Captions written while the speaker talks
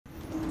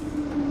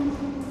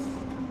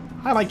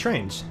I like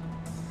trains.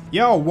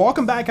 Yo,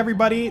 welcome back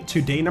everybody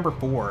to day number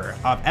 4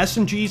 of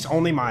SMGs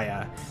Only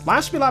Maya.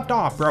 Last we left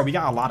off, bro, we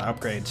got a lot of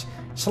upgrades.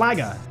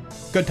 Slagga,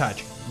 good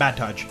touch, bad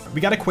touch. We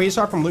got a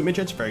Quasar from Loot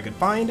Midgets, very good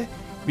find.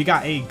 We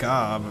got a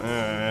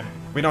Gov,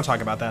 we don't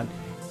talk about that.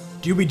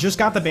 Dude, we just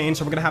got the Bane,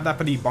 so we're gonna have that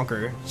for the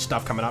bunker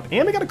stuff coming up.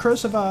 And we got a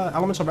Corrosive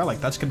Elemental Relic,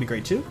 that's gonna be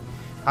great too.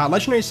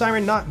 Legendary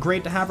Siren, not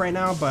great to have right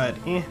now, but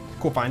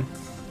cool find.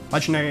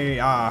 Legendary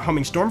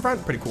Homing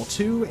Stormfront, pretty cool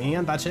too,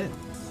 and that's it.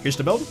 Here's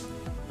the build.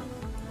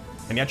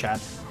 And yeah, Chad,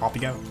 off you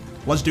go.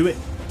 Let's do it.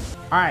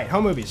 All right,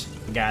 home movies.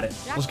 We got it.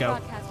 Let's go.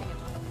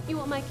 You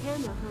want my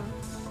camera,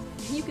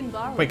 huh? You can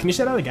borrow it. Wait, can you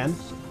say that again?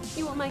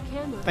 You want my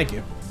camera? Thank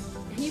you.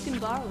 You can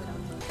borrow it.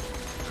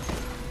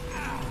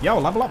 Yo,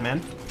 level up,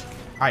 man.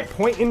 All right,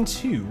 point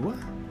into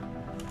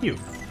you.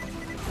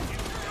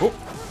 Oh,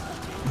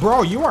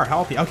 bro, you are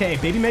healthy. Okay,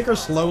 Baby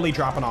Maker's slowly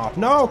dropping off.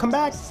 No, come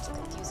back.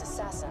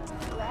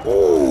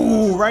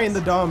 Ooh, right in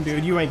the dome,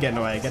 dude. You ain't getting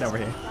away. Get over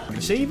here.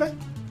 Save it.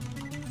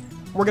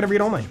 We're gonna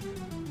read only.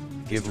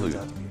 Give loot.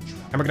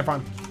 And we're gonna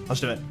farm.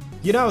 Let's do it.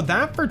 You know,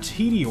 that for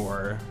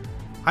Tedior.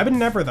 I would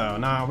never though.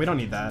 Nah, we don't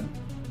need that.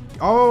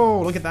 Oh,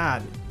 look at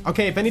that.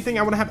 Okay, if anything,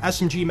 I want to have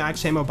SMG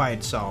max ammo by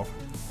itself.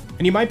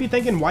 And you might be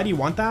thinking, why do you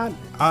want that?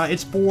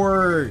 It's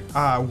for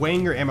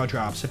weighing your ammo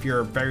drops if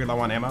you're very low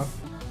on ammo.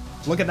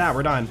 Look at that,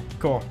 we're done.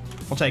 Cool.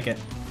 We'll take it.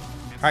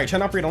 Alright,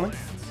 turn off read only.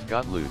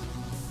 Got loot.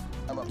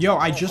 Yo,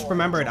 I just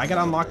remembered. I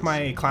gotta unlock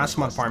my class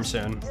mod farm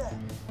soon.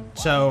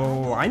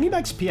 So, I need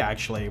XP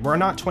actually. We're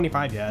not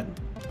 25 yet.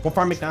 We'll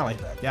farm McNally.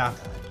 Yeah.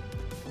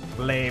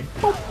 Lame.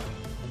 Boop.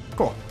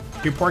 Cool.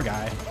 Dude, poor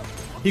guy.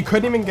 He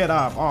couldn't even get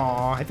up.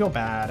 Aw, I feel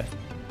bad.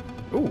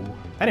 Ooh,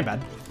 that ain't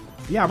bad.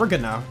 Yeah, we're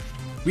good now.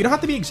 We don't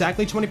have to be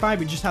exactly 25,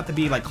 we just have to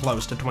be like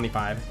close to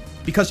 25.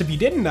 Because if you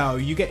didn't know,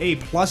 you get a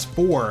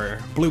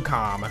 +4 blue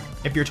comm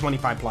if you're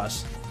 25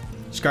 plus.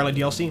 Scarlet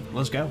DLC,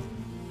 let's go.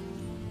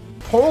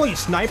 Holy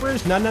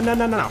snipers, no,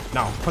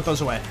 put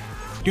those away.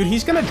 Dude,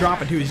 he's gonna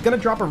drop it too. He's gonna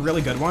drop a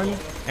really good one,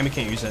 and we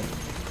can't use it.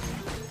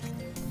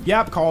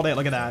 Yep, called it,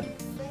 look at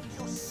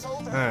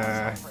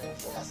that.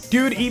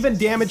 Dude, even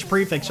damage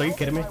prefix, are you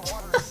kidding me?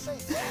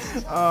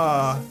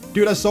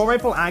 Dude, Assault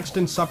Rifle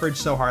accident suffered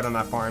so hard on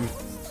that farm.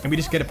 And we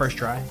just get it first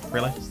try?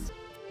 Really?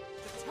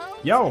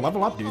 Yo,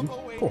 level up, dude.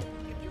 Cool.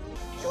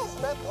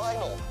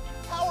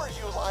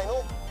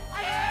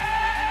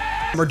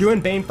 We're doing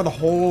Bane for the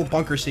whole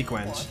bunker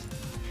sequence.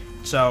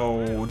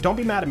 So, don't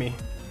be mad at me.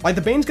 Like,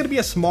 the Bane's gonna be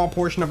a small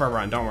portion of our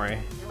run, don't worry.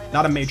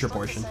 Not a major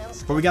portion.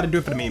 But we gotta do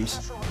it for the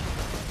memes.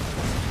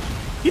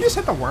 He just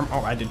hit the worm.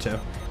 Oh, I did too.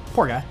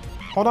 Poor guy.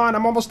 Hold on,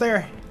 I'm almost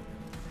there.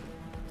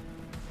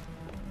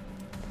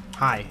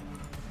 Hi.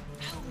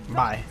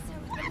 Bye.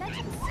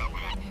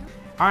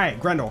 Alright,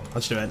 Grendel,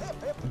 let's do it.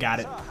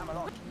 Got it.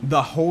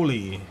 The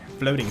holy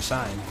floating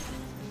sign.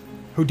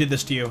 Who did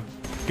this to you?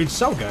 Dude,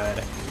 so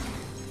good.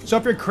 So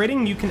if you're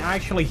critting, you can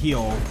actually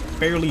heal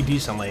fairly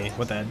decently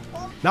with it.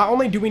 Not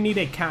only do we need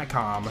a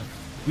catcom,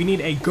 we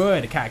need a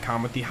good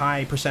catcom with the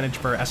high percentage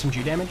for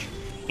SMG damage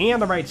and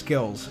the right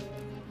skills.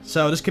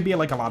 So this could be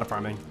like a lot of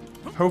farming.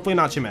 Hopefully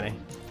not too many.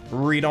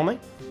 Read only.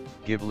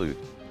 Give loot.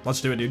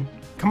 Let's do it, dude.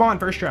 Come on,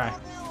 first try.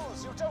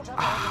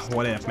 Ah,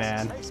 what if,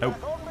 man? Nope.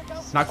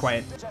 Not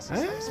quite.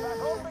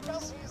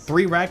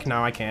 3 wreck?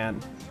 No, I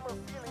can't.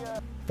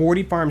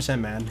 40 farms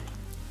in, man.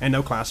 And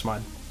no class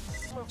mod.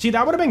 See,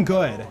 that would have been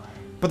good,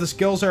 but the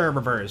skills are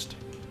reversed.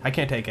 I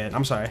can't take it.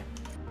 I'm sorry.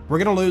 We're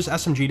gonna lose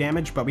SMG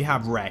damage, but we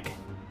have wreck.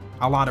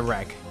 A lot of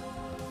wreck.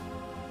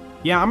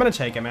 Yeah, I'm gonna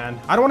take it, man.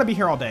 I don't want to be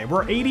here all day.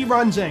 We're 80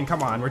 runs in.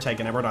 Come on, we're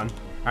taking it. We're done.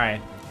 All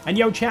right. And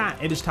yo, chat,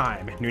 it is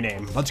time. New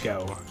name. Let's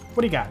go.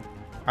 What do you got? All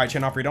right,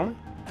 turn off read only.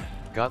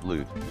 Got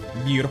loot.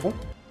 Beautiful.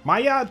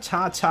 Maya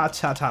ta.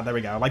 There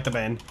we go. Like the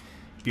Bane.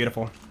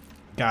 Beautiful.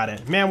 Got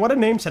it. Man, what a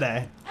name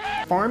today.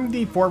 Farm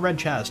the 4 red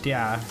chest.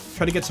 Yeah.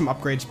 Try to get some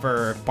upgrades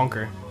for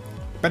bunker.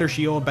 Better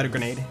shield, better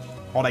grenade.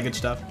 All that good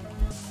stuff.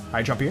 All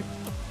right, jump here.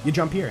 You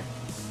jump here.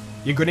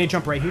 You grenade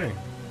jump right here.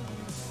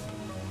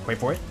 Wait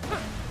for it.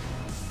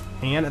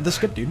 And the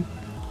skip, dude.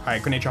 All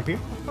right, grenade jump here.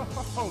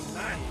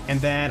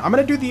 And then I'm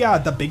gonna do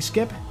the big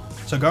skip.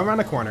 So go around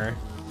the corner,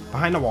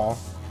 behind the wall.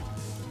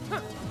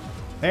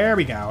 There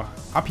we go.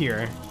 Up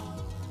here.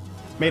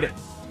 Made it.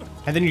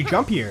 And then you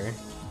jump here,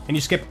 and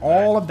you skip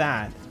all of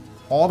that,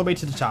 all the way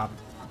to the top.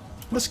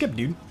 Let's skip,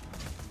 dude.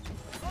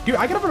 Dude,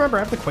 I gotta remember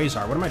I have the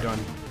Quasar. What am I doing?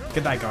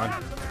 Get that going.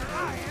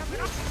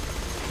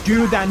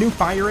 Dude, that new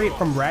fire rate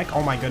from Wreck,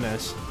 oh my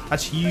goodness.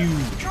 That's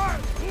huge.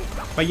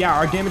 But yeah,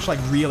 our damage like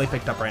really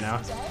picked up right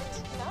now.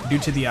 Due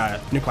to the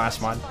new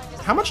class mod.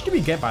 How much do we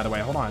get, by the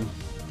way? Hold on.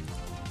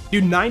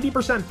 Dude,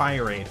 90%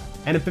 fire rate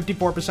and a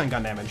 54%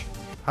 gun damage.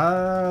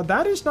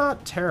 That is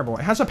not terrible.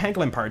 It has a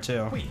pangolin part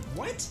too. Wait,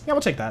 what? Yeah,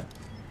 we'll take that.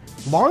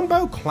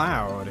 Longbow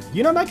Cloud.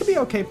 You know, that could be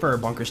okay for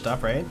bunker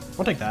stuff, right?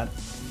 We'll take that.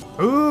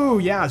 Ooh,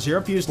 yeah,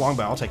 0 fuse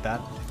longbow. I'll take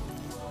that.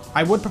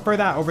 I would prefer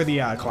that over the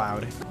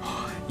Cloud.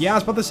 Yeah, I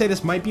was about to say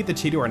this might be the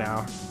T-Door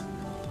now.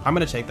 I'm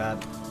gonna take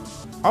that.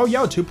 Oh,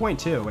 yo,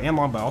 2.2 and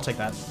longbow. I'll take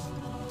that.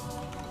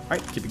 All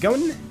right, keep it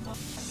going.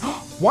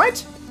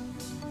 What?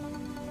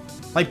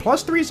 Like,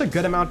 +3 is a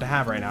good amount to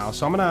have right now,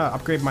 so I'm gonna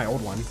upgrade my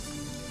old one.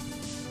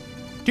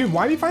 Dude,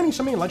 why are we finding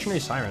so many legendary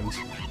sirens?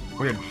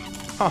 Weird.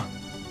 Huh.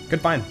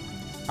 Good find.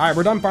 Alright,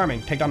 we're done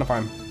farming. Take down the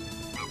farm.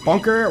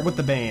 Bunker with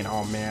the Bane.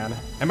 Oh, man.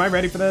 Am I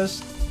ready for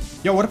this?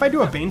 Yo, what if I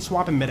do a Bane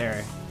swap in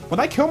midair? Will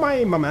that kill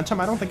my momentum?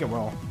 I don't think it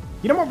will.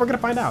 You know what? We're gonna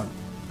find out.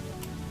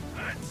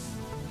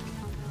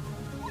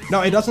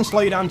 No, it doesn't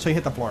slow you down until you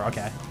hit the floor.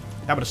 Okay.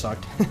 That would've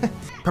sucked.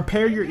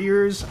 Prepare your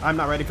ears. I'm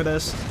not ready for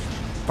this,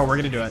 but we're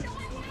gonna do it.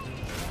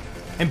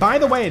 And by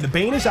the way, the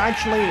Bane is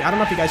actually... I don't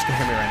know if you guys can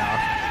hear me right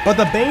now, but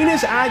the Bane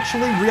is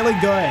actually really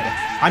good.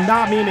 I'm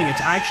not memeing.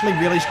 It's actually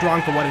really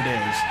strong for what it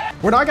is.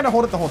 We're not gonna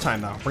hold it the whole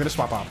time, though. We're gonna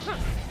swap off.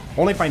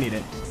 Only if I need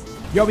it.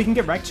 Yo, we can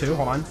get wrecked, too.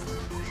 Hold on.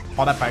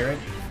 All that pirate.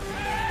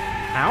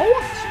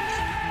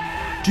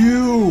 Ow?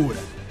 Dude.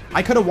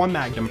 I could have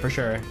one-magged him for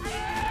sure,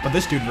 but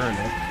this dude ruined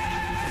it.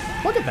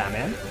 Look at that,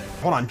 man.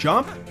 Hold on.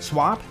 Jump,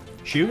 swap,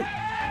 shoot,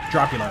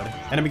 drop reload,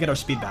 and then we get our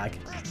speed back.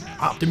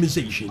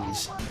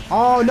 Optimizations.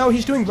 Oh, no,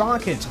 he's doing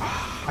rockets.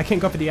 I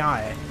can't go for the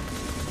eye.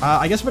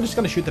 I guess we're just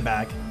going to shoot the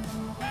back.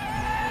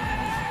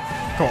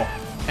 Cool.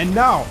 And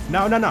no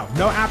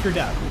after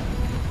death.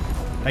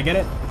 Did I get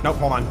it? Nope,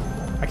 hold on.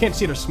 I can't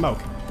see there's smoke.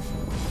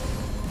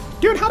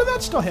 Dude, how did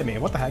that still hit me?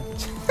 What the heck?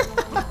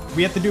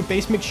 We have to do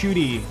base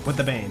McShooty with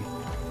the Bane.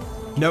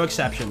 No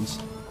exceptions.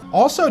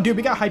 Also, dude,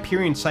 we got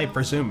Hyperion Sight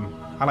for zoom.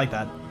 I like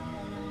that.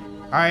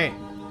 Alright.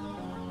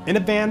 In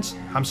advance,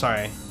 I'm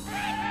sorry.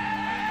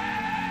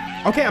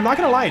 Okay, I'm not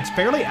gonna lie, it's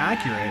fairly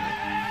accurate.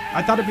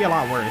 I thought it'd be a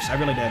lot worse. I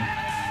really did.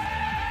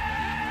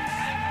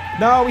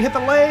 No, we hit the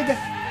leg.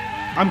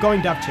 I'm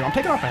going deaf too. I'm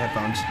taking off my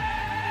headphones.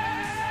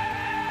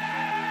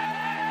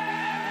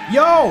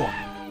 Yo!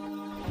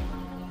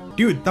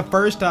 Dude, the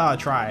first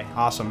try.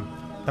 Awesome.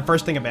 The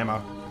first thing of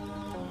ammo.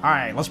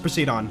 Alright, let's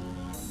proceed on.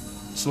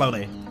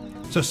 Slowly.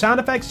 So sound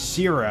effects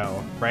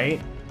 0, right?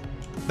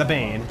 The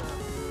Bane.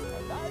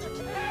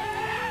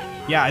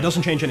 Yeah, it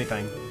doesn't change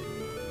anything.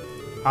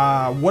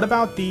 What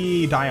about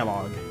the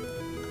dialogue?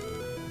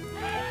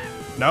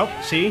 Nope,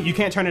 see? You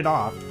can't turn it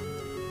off.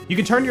 You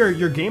can turn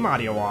your game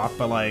audio off,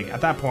 but like,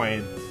 at that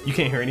point, you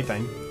can't hear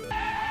anything.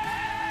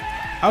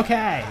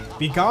 Okay,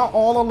 we got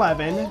all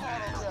 11.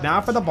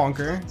 Now for the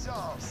bunker.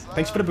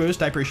 Thanks for the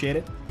boost, I appreciate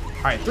it.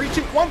 Alright, 3,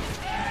 2, 1.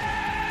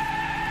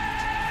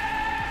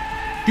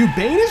 Dude,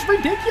 Bane is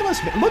ridiculous.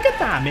 Look at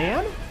that,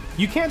 man.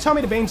 You can't tell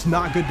me the Bane's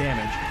not good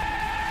damage.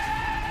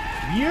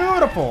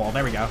 Beautiful.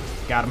 There we go.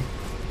 Got him.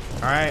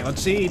 All right,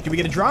 let's see. Do we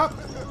get a drop?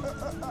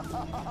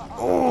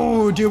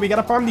 Oh, dude, we got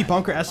to farm the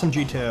bunker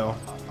SMG too.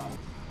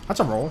 That's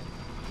a roll.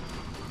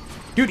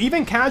 Dude,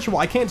 even casual,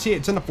 I can't see it.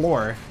 It's in the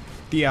floor.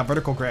 The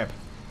vertical grip.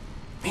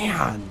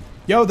 Man.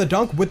 Yo, the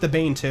dunk with the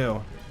Bane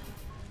too.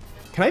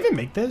 Can I even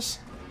make this?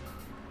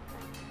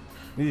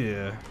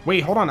 Yeah.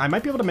 Wait, hold on. I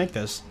might be able to make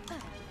this.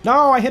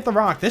 No, I hit the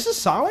rock. This is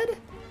solid?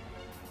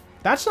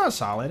 That's not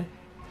solid.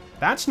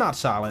 That's not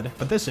solid,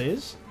 but this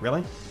is.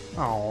 Really?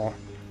 Oh.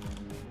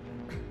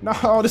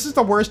 No, this is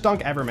the worst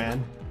dunk ever,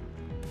 man.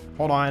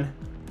 Hold on.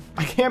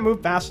 I can't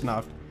move fast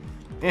enough.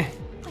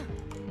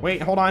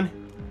 Wait, hold on.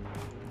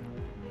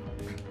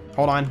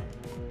 Hold on.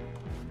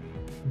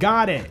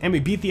 Got it. And we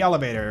beat the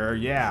elevator.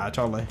 Yeah,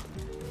 totally.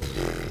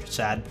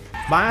 Sad.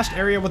 Last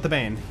area with the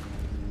Bane.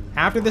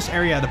 After this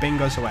area, the Bane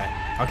goes away.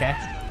 Okay?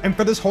 And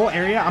for this whole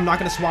area, I'm not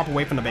going to swap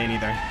away from the Bane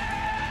either.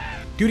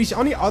 Dude, he's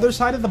on the other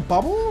side of the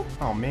bubble?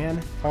 Oh,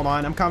 man. Hold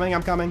on. I'm coming.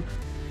 I'm coming.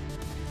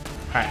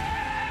 All right.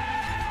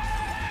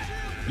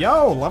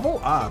 Yo,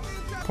 level up.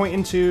 Point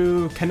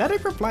into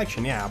kinetic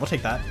reflection. Yeah, we'll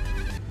take that.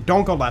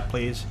 Don't go left,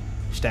 please.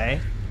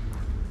 Stay.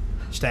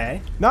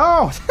 Stay.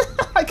 No!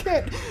 I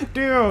can't.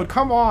 Dude,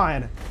 come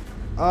on.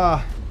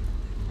 Why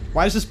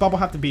does this bubble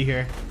have to be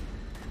here?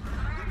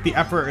 The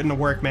effort and the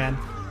work, man.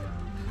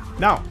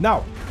 No,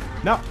 no,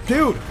 no.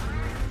 Dude.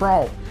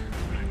 Bro.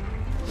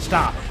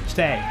 Stop.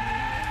 Stay.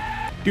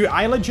 Dude,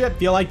 I legit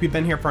feel like we've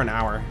been here for an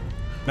hour.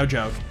 No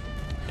joke.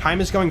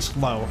 Time is going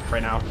slow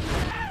right now.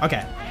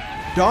 Okay.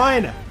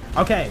 Done.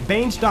 Okay,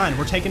 Bane's done.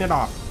 We're taking it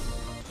off.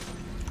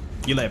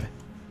 You live.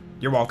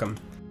 You're welcome.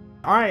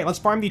 All right, let's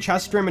farm the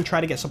chest room and try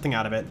to get something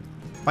out of it.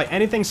 Like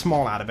anything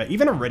small out of it.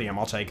 Even iridium,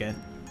 I'll take it.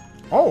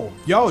 Oh,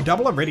 yo,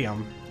 double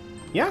iridium.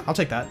 Yeah, I'll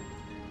take that.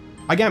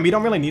 Again, we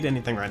don't really need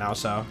anything right now,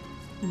 so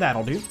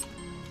that'll do.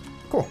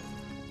 Cool.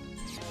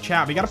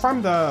 Chat, we gotta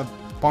farm the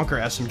bunker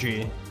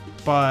SMG,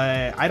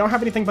 but I don't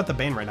have anything but the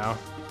Bane right now.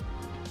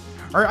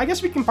 Or I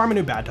guess we can farm a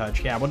new bad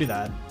touch. Yeah, we'll do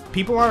that.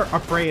 People are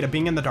afraid of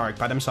being in the dark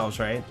by themselves,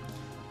 right?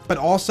 But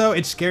also,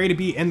 it's scary to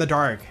be in the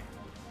dark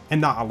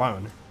and not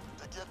alone.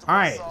 All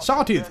right,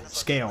 Sawtooth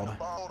scaled.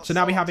 So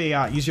now we have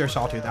a easier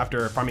Sawtooth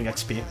after farming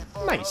XP.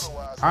 Nice.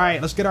 All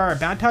right, let's get our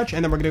bad touch,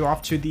 and then we're gonna go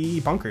off to the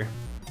bunker.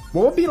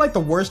 What would be like the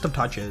worst of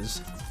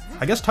touches?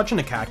 I guess touching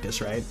a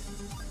cactus, right?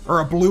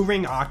 Or a blue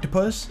ring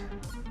octopus?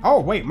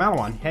 Oh, wait,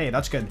 Malawan. Hey,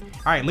 that's good.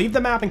 All right, leave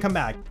the map and come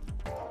back.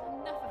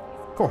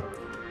 Cool.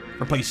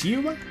 Replace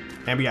you,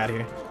 and we out of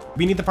here.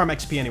 We need to farm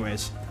XP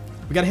anyways.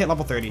 We gotta hit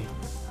level 30.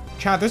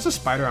 Chat, there's a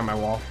spider on my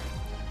wall.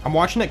 I'm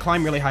watching it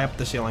climb really high up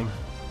the ceiling.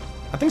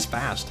 That thing's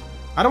fast.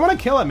 I don't want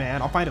to kill it,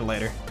 man. I'll find it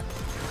later.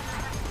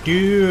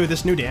 Dude,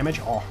 this new damage.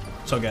 Oh,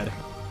 so good.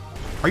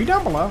 Are you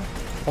down below?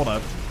 Hold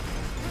up.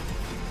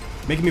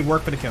 Making me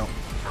work for the kill.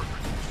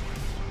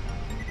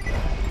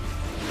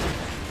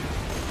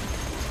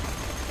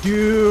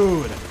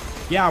 Dude.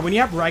 Yeah, when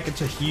you have Reich,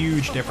 it's a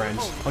huge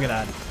difference. Look at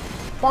that.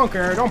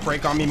 Bonker, don't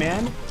break on me,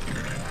 man.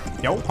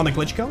 Yo, on the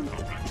glitch kill?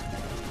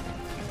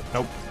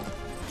 Nope.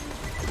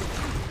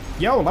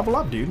 Yo, level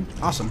up, dude.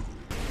 Awesome.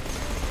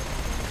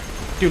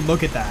 Dude,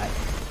 look at that.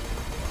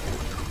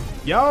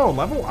 Yo,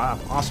 level up.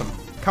 Awesome.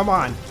 Come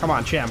on,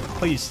 Cham,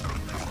 please.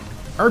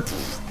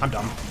 I'm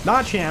dumb.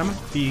 Not Cham,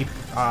 the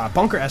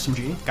bunker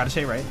SMG. Gotta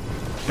say it right.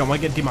 Don't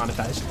want to get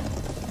demonetized.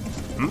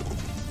 Hmm?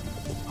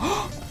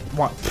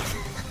 What?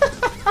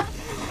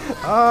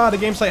 The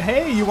game's like,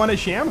 hey, you want a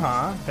Cham,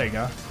 huh? There you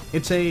go.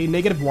 It's a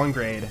 -1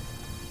 grade.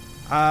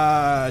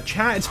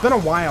 Chat, it's been a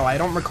while. I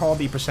don't recall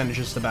the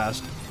percentages the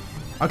best.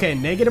 Okay,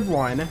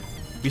 -1.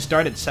 We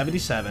start at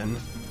 77.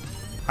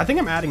 I think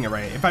I'm adding it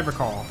right, if I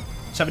recall.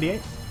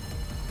 78?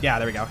 Yeah,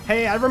 there we go.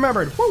 Hey, I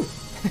remembered. Woo!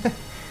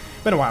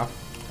 Been a while.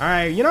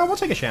 Alright, you know, we'll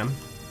take a Sham.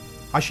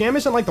 A Sham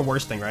isn't like the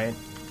worst thing, right?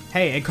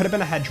 Hey, it could have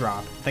been a head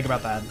drop. Think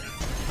about that.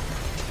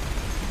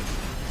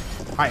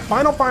 Alright,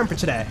 final farm for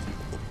today.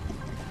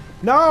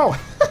 No!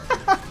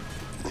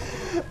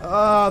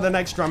 Oh, the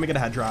next drum we get a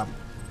head drop.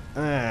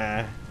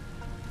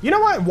 You know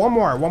what? One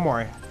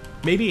more.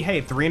 Maybe,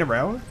 hey, 3 in a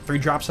row? 3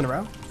 drops in a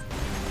row?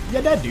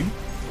 Yeah, dead, dude.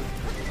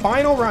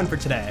 Final run for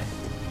today.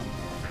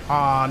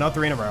 Aw, no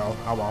 3 in a row.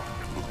 Oh, well.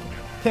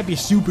 Can't be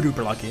super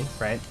duper lucky,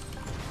 right?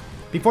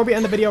 Before we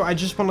end the video, I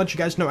just want to let you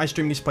guys know I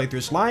stream these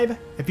playthroughs live.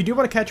 If you do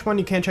want to catch one,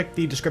 you can check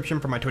the description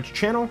for my Twitch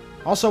channel.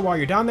 Also, while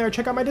you're down there,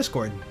 check out my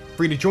Discord.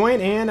 Free to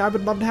join, and I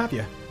would love to have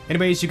you.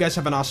 Anyways, you guys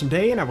have an awesome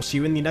day, and I will see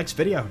you in the next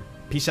video.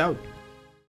 Peace out.